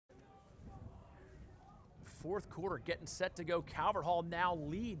Fourth quarter getting set to go. Calvert Hall now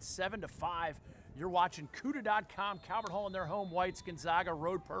leads 7-5. You're watching CUDA.com. Calvert Hall in their home whites, Gonzaga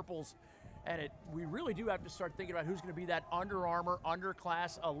road purples. And we really do have to start thinking about who's going to be that Under Armour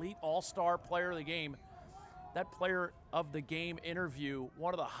underclass elite all-star player of the game. That player of the game interview,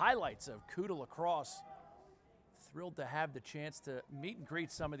 one of the highlights of CUDA lacrosse. Thrilled to have the chance to meet and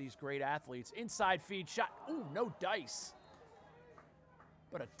greet some of these great athletes. Inside feed shot. Ooh, no dice.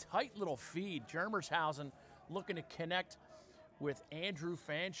 But a tight little feed. Germershausen looking to connect with Andrew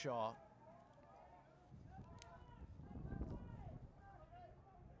Fanshaw.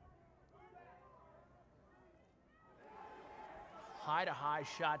 High-to-high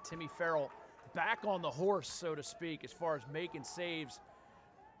shot. Timmy Farrell back on the horse, so to speak, as far as making saves.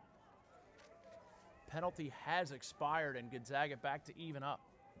 Penalty has expired, and Gonzaga back to even up.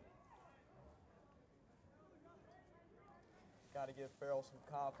 Got to give Farrell some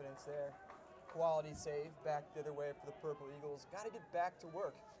confidence there. Quality save, back the other way for the Purple Eagles. Got to get back to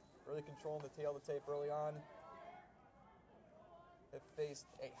work. Really controlling the tail of the tape early on. Have faced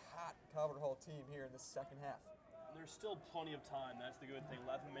a hot Calvert Hall team here in the second half. There's still plenty of time. That's the good thing.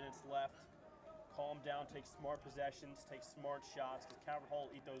 11 minutes left. Calm down, take smart possessions, take smart shots, because Calvert Hall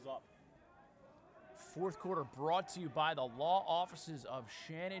will eat those up. Fourth quarter brought to you by the law offices of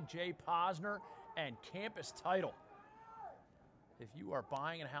Shannon J. Posner and Campus Title. If you are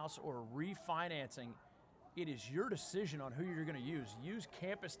buying a house or refinancing, it is your decision on who you're going to use. Use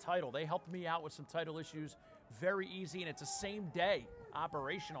Campus Title. They helped me out with some title issues. Very easy, and it's a same-day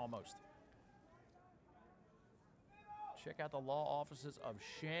operation almost. Check out the law offices of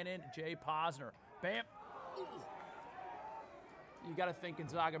Shannon J. Posner. Bam! You got to think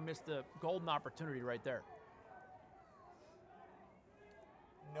Gonzaga missed the golden opportunity right there.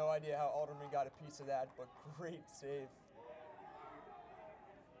 No idea how Alderman got a piece of that, but great save.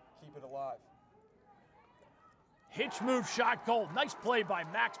 Keep it alive. Hitch move shot goal. Nice play by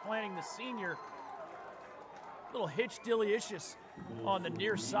Max Planning, the senior. Little hitch delicious on the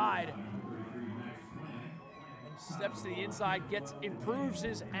near side. And steps to the inside, improves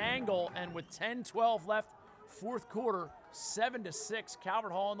his angle, and with 10-12 left, fourth quarter, 7-6.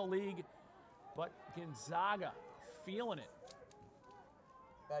 Calvert Hall in the league, but Gonzaga feeling it.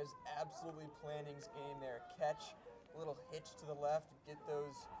 That is absolutely Planning's game there. Catch, a little hitch to the left, get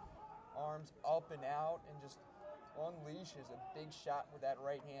those arms up and out, and just unleashes a big shot with that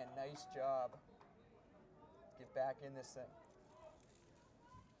right hand. Nice job. Get back in this thing.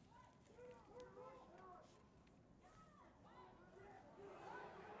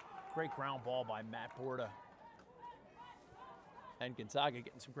 Great ground ball by Matt Borda. And Gonzaga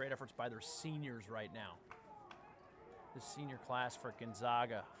getting some great efforts by their seniors right now. The senior class for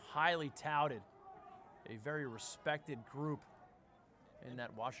Gonzaga, highly touted, a very respected group in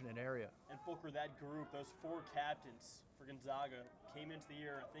that Washington area. And Booker, that group, those four captains for Gonzaga came into the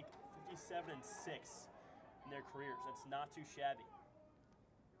year, I think, 57-6 in their careers. That's not too shabby.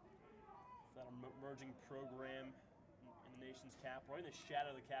 That emerging program in the nation's capital, right in the shadow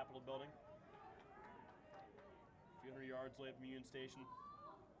of the Capitol building. A few hundred yards away from Union Station.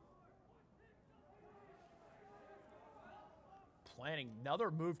 Planning another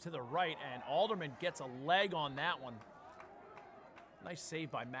move to the right, and Alderman gets a leg on that one. Nice save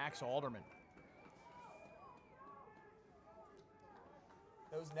by Max Alderman.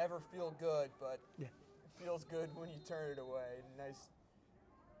 Those never feel good, but it feels good when you turn it away. Nice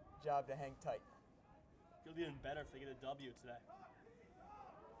job to hang tight. Feels even better if they get a W today.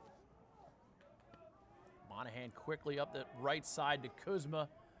 Monahan quickly up the right side to Kuzma.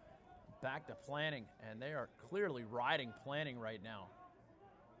 Back to Planning, and they are clearly riding Planning right now.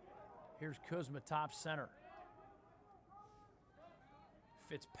 Here's Kuzma, top center.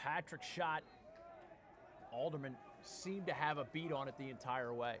 Fitzpatrick shot. Alderman seemed to have a beat on it the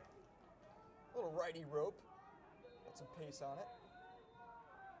entire way. Little righty rope. Got some pace on it.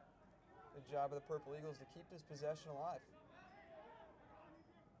 Good job of the Purple Eagles to keep this possession alive.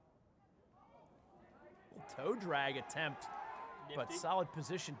 Little toe drag attempt, Nifty. but solid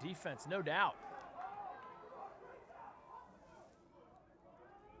position defense, no doubt.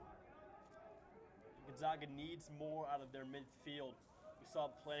 Gonzaga needs more out of their midfield. We saw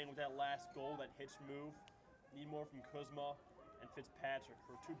Planning with that last goal, that hitch move. Need more from Kuzma and Fitzpatrick,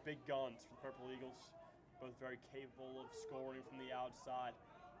 who are two big guns for the Purple Eagles, both very capable of scoring from the outside.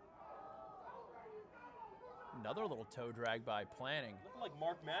 Another little toe drag by Planning. Looking like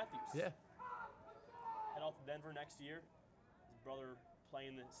Mark Matthews. Yeah. Head off to Denver next year. His brother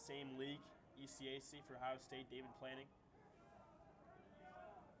playing the same league, ECAC for Ohio State, David Planning.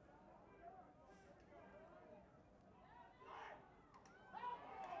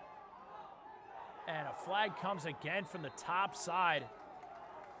 And a flag comes again from the top side.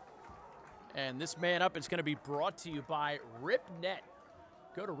 And this man up is going to be brought to you by RipNet.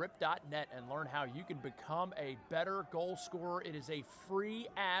 Go to rip.net and learn how you can become a better goal scorer. It is a free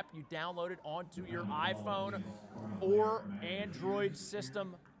app. You download it onto your iPhone or Android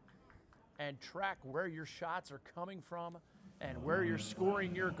system and track where your shots are coming from and where you're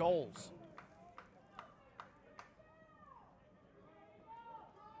scoring your goals.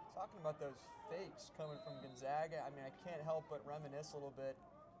 Talking about those fakes coming from Gonzaga, I mean, I can't help but reminisce a little bit,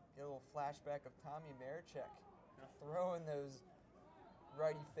 get a little flashback of Tommy Marichek throwing those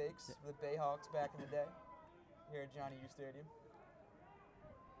righty fakes for the Bayhawks back in the day here at Johnny U Stadium.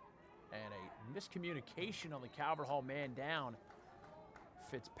 And a miscommunication on the Calvert Hall man down.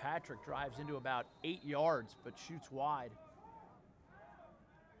 Fitzpatrick drives into about 8 yards, but shoots wide.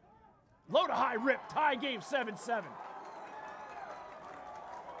 Low to high rip, tie game 7-7.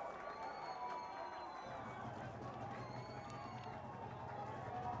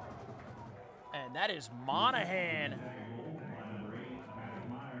 And that is Monahan.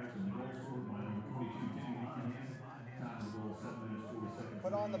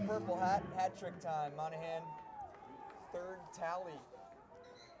 Put on the purple hat, hat trick time. Monahan, third tally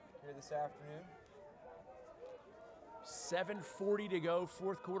here this afternoon. 7:40 to go,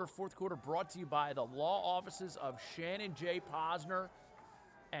 fourth quarter brought to you by the law offices of Shannon J. Posner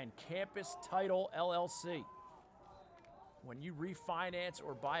and Campus Title LLC. When you refinance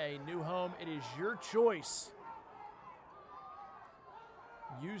or buy a new home, it is your choice.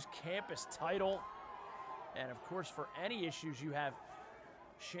 Use Campus Title. And of course, for any issues you have,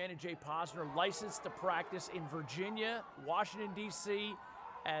 Shannon J. Posner, licensed to practice in Virginia, Washington, D.C.,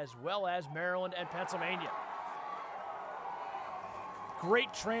 as well as Maryland and Pennsylvania.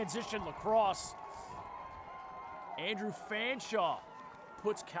 Great transition lacrosse. Andrew Fanshaw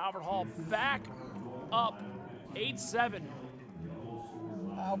puts Calvert Hall back up 8-7.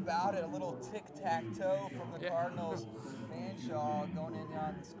 How about it? A little tic-tac-toe from the Cardinals. Fanshaw going in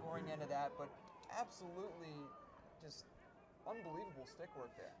on the scoring end of that, but absolutely just unbelievable stick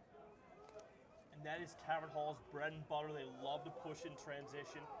work there. And that is Calvert Hall's bread and butter. They love to push in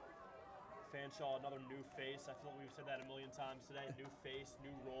transition. Fanshaw, another new face. I feel like we've said that a million times today. New face,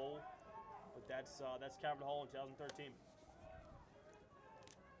 new role. But that's Calvert Hall in 2013.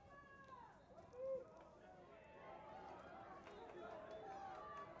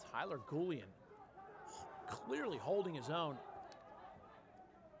 Tyler Goulian clearly holding his own.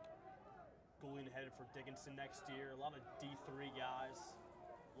 Goulian headed for Dickinson next year. A lot of D3 guys.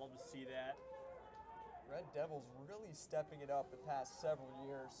 Love to see that. Red Devils really stepping it up the past several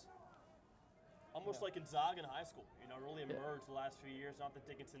years. Almost like Gonzaga in high school. Really emerged the last few years. Not that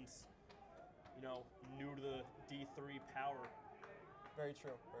Dickinson's, new to the D3 power. Very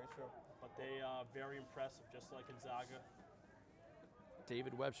true, very true. But they very impressive, just like Gonzaga.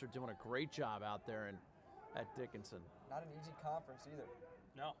 David Webster doing a great job out there at Dickinson. Not an easy conference either.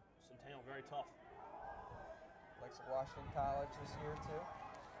 No, Centennial very tough. Likes of Washington College this year too.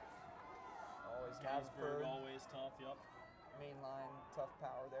 Always Gettysburg, always tough, yep. Mainline tough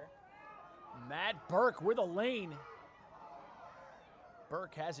power there. Matt Burke with a lane.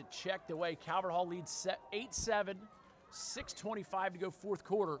 Burke has it checked away. Calvert Hall leads 8-7, 6:25 to go fourth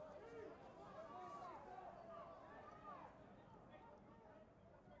quarter.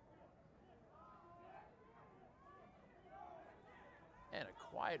 And a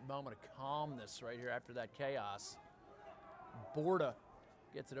quiet moment of calmness right here after that chaos. Borda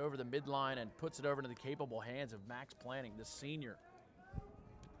gets it over the midline and puts it over into the capable hands of Max Planning, the senior.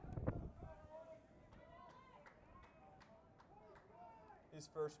 His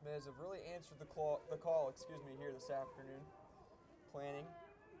first mids have really answered the call here this afternoon. Planning,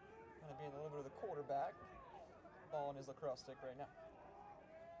 kind of being a little bit of the quarterback. Ball on his lacrosse stick right now.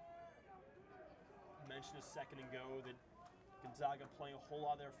 Mentioned a second ago that Gonzaga playing a whole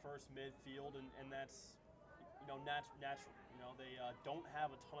lot of their first midfield, and that's natural. They don't have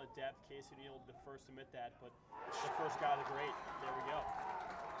a ton of depth. Casey Neal the first to admit that, but the first guys are great. There we go.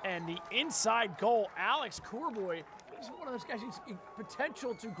 And the inside goal, Alex Corboy, he's one of those guys who's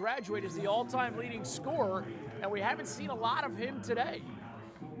potential to graduate as the all-time leading scorer, and we haven't seen a lot of him today.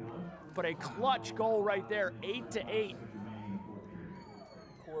 But a clutch goal right there, 8-8.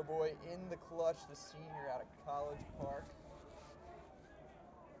 Corboy in the clutch, the senior out of College Park.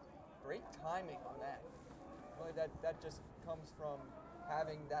 Great timing on that. Really, that just comes from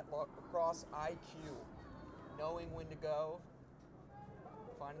having that lacrosse IQ, knowing when to go,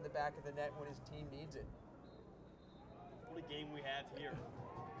 finding the back of the net when his team needs it. What a game we have here.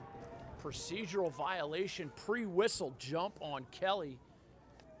 Procedural violation, pre-whistle jump on Kelly.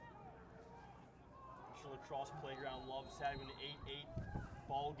 Lacrosse Playground loves having an 8-8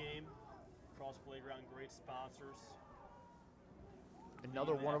 ball game. Lacrosse Playground, great sponsors.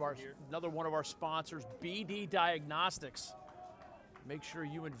 Another one of our sponsors, BD Diagnostics. Make sure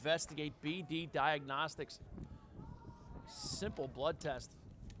you investigate BD Diagnostics. Simple blood test.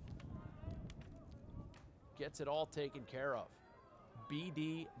 Gets it all taken care of.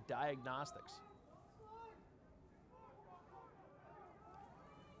 BD Diagnostics.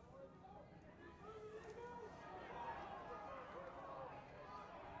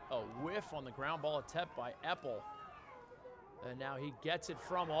 A whiff on the ground ball attempt by Eppel. And now he gets it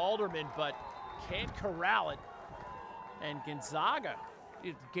from Alderman, but can't corral it. And Gonzaga,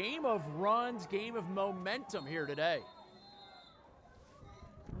 game of runs, game of momentum here today.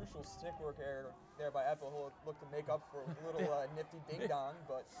 Crucial stick work there by Eppel, who looked to make up for a little nifty ding-dong,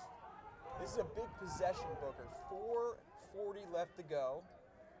 but this is a big possession, Booker. 4:40 left to go,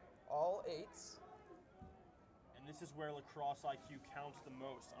 all 8s. And this is where lacrosse IQ counts the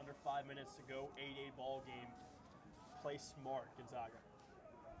most. Under 5 minutes to go, 8-8 ball game. Play smart, Gonzaga.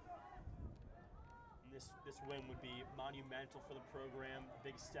 And this win would be monumental for the program,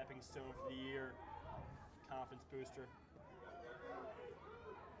 big stepping stone for the year, confidence booster.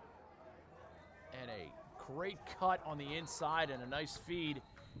 And a great cut on the inside and a nice feed.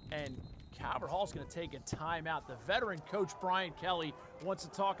 And Calvert Hall's going to take a timeout. The veteran coach Brian Kelly wants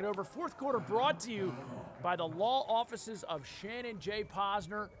to talk it over. Fourth quarter brought to you by the law offices of Shannon J.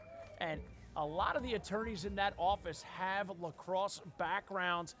 Posner. And a lot of the attorneys in that office have lacrosse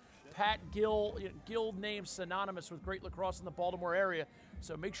backgrounds. Pat Gill names synonymous with great lacrosse in the Baltimore area.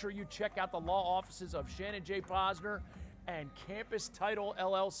 So make sure you check out the law offices of Shannon J. Posner and Campus Title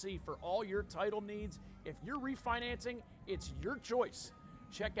LLC for all your title needs. If you're refinancing, it's your choice.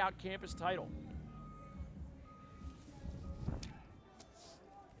 Check out Campus Title.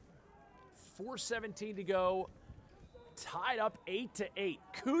 4:17 to go. Tied up 8-8.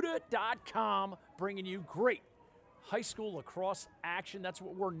 CUDA.com bringing you great high school lacrosse action. That's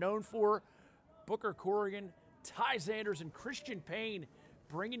what we're known for. Booker Corrigan, Ty Zanders, and Christian Payne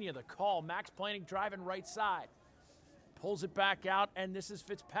bringing you the call. Max Planning driving right side. Pulls it back out, and this is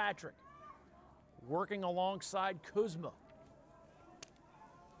Fitzpatrick working alongside Kuzma.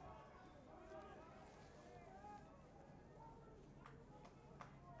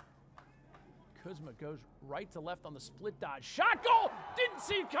 Kuzma goes right to left on the split dodge. Shot goal! Didn't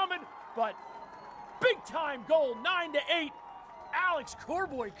see it coming, but big time goal, 9-8. Alex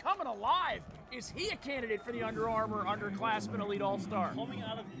Corboy coming alive. Is he a candidate for the Under Armour Underclassmen Elite All-Star? Coming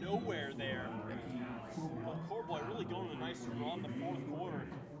out of nowhere there. But Corboy really going on a nice run the fourth quarter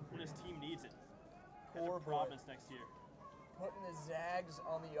when his team needs it. Corboy Providence next year. putting the Zags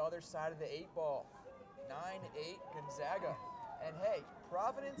on the other side of the 8-ball. 9-8 Gonzaga. And hey,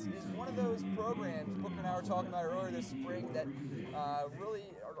 Providence is one of those programs Booker and I were talking about earlier this spring that really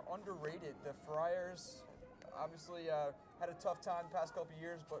are underrated. The Friars obviously had a tough time the past couple of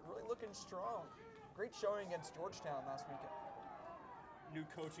years, but really looking strong. Great showing against Georgetown last weekend. New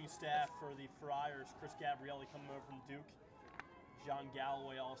coaching staff for the Friars. Chris Gabrielli coming over from Duke. John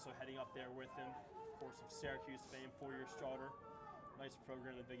Galloway also heading up there with him. Of course, of Syracuse fame, 4-year starter. Nice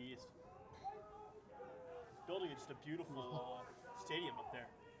program in the Big East. Building just a beautiful stadium up there.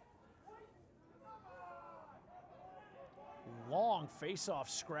 Long face-off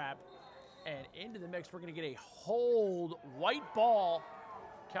scrap, and into the mix, we're going to get a hold white ball.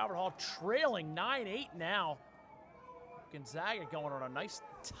 Calvert Hall trailing 9-8 now. Gonzaga going on a nice,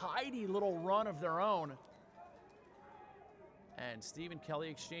 tidy little run of their own. And Stephen Kelly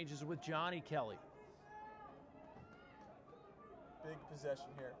exchanges with Johnny Kelly. Big possession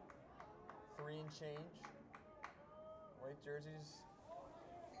here. 3 and change. White jerseys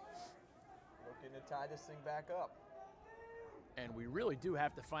looking to tie this thing back up. And we really do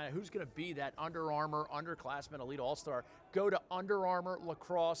have to find out who's going to be that Under Armour Underclassmen Elite All-Star. Go to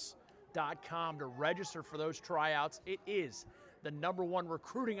UnderArmourLacrosse.com to register for those tryouts. It is the #1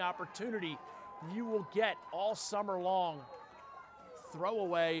 recruiting opportunity you will get all summer long.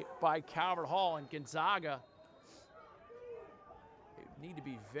 Throwaway by Calvert Hall and Gonzaga. They need to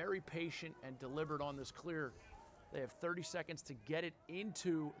be very patient and deliberate on this clear. They have 30 seconds to get it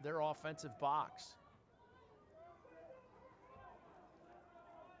into their offensive box.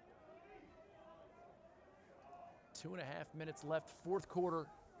 Two and a half minutes left, fourth quarter.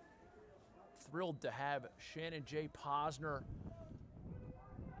 Thrilled to have Shannon J. Posner,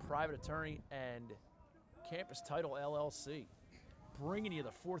 private attorney, and Campus Title LLC, bringing you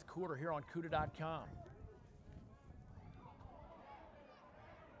the fourth quarter here on CUDA.com.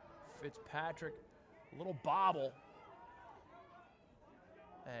 Fitzpatrick, a little bobble.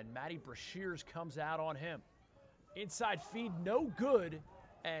 And Matty Brashears comes out on him. Inside feed, no good,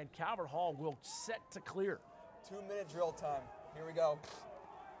 and Calvert Hall will set to clear. 2-minute drill time. Here we go.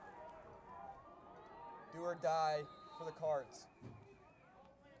 Do or die for the Cards.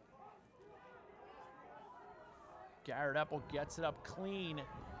 Garrett Epple gets it up clean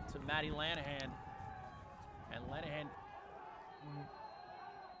to Matty Lanahan. And Lanahan,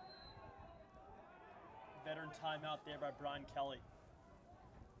 veteran timeout there by Brian Kelly.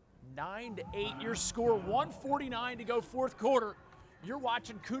 9-8 your score, 1:49 to go fourth quarter. You're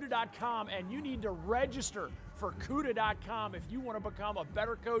watching CUDA.com, and you need to register for CUDA.com if you want to become a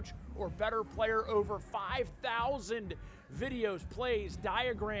better coach or better player. Over 5,000 videos, plays,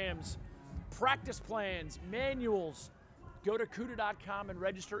 diagrams, practice plans, manuals. Go to CUDA.com and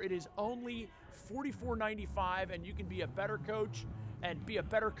register. It is only $44.95, and you can be a better coach and be a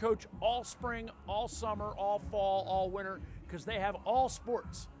better coach all spring, all summer, all fall, all winter, because they have all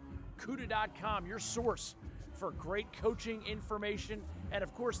sports. CUDA.com, your source for great coaching information. And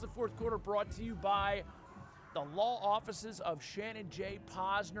of course, the fourth quarter brought to you by the law offices of Shannon J.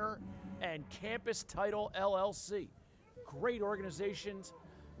 Posner and Campus Title LLC. Great organizations.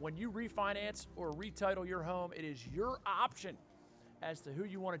 When you refinance or retitle your home, it is your option as to who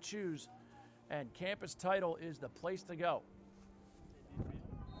you want to choose. And Campus Title is the place to go.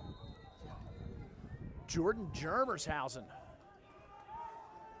 Jordan Germershausen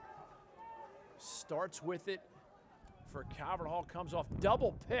starts with it for Calvert Hall, comes off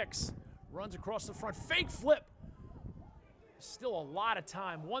double picks, runs across the front, fake flip. Still a lot of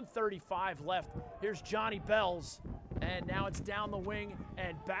time, 1:35 left. Here's Johnny Bells, and now it's down the wing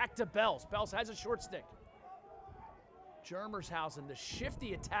and back to Bells. Bells has a short stick. Germershausen, the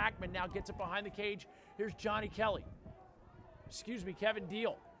shifty attackman, now gets it behind the cage. Here's Johnny Kelly. Kevin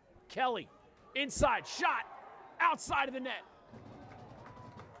Deal. Kelly, inside, shot, outside of the net.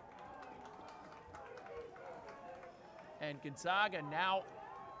 And Gonzaga now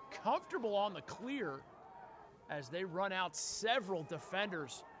comfortable on the clear as they run out several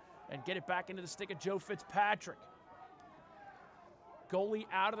defenders and get it back into the stick of Joe Fitzpatrick. Goalie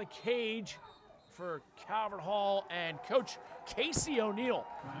out of the cage for Calvert Hall, and Coach Casey O'Neill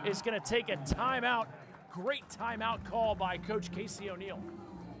is going to take a timeout. Great timeout call by Coach Casey O'Neill.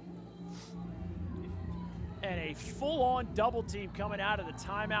 And a full-on double team coming out of the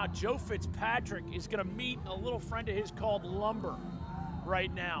timeout. Joe Fitzpatrick is going to meet a little friend of his called Lumber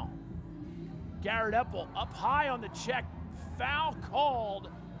right now. Garrett Epple up high on the check. Foul called,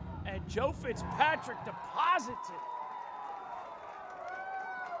 and Joe Fitzpatrick deposits it.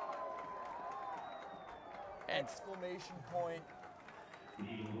 And exclamation point.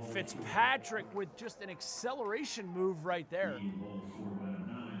 Fitzpatrick with just an acceleration move right there.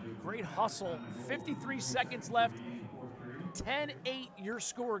 Great hustle. 53 seconds left. 10-8 your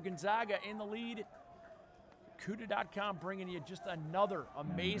score. Gonzaga in the lead. CUDA.com bringing you just another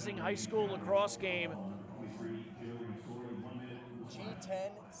amazing high school lacrosse game.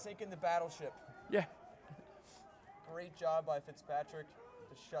 G10 sinking the battleship. Yeah. Great job by Fitzpatrick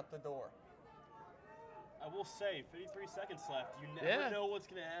to shut the door. I will say, 53 seconds left. You never know what's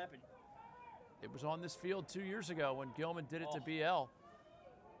going to happen. It was on this field 2 years ago when Gilman did it to BL.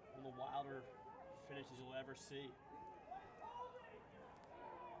 One of the wilder finishes you'll ever see.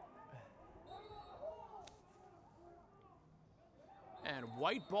 And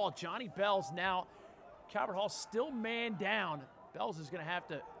white ball, Johnny Bells now. Calvert Hall still man down. Bells is going to have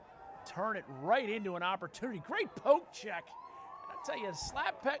to turn it right into an opportunity. Great poke check. I'll tell you,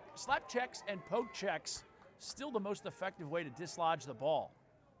 slap checks and poke checks, still the most effective way to dislodge the ball.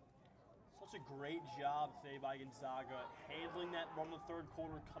 Such a great job today by Gonzaga, handling that run in the third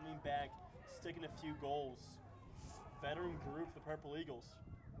quarter, coming back, sticking a few goals. Veteran group for the Purple Eagles.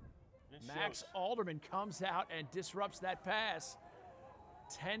 Max Alderman comes out and disrupts that pass.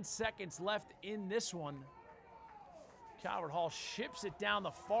 10 seconds left in this one. Calvert Hall ships it down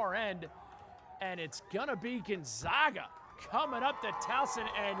the far end, and it's gonna be Gonzaga coming up to Towson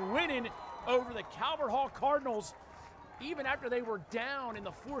and winning over the Calvert Hall Cardinals. Even after they were down in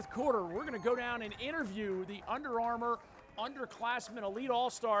the fourth quarter, we're gonna go down and interview the Under Armour Underclassmen Elite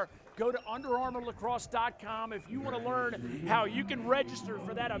All-Star. Go to UnderArmourLacrosse.com if you want to learn how you can register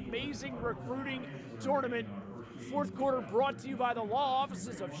for that amazing recruiting tournament. Fourth quarter brought to you by the law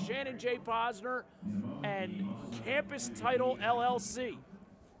offices of Shannon J. Posner and Campus Title LLC.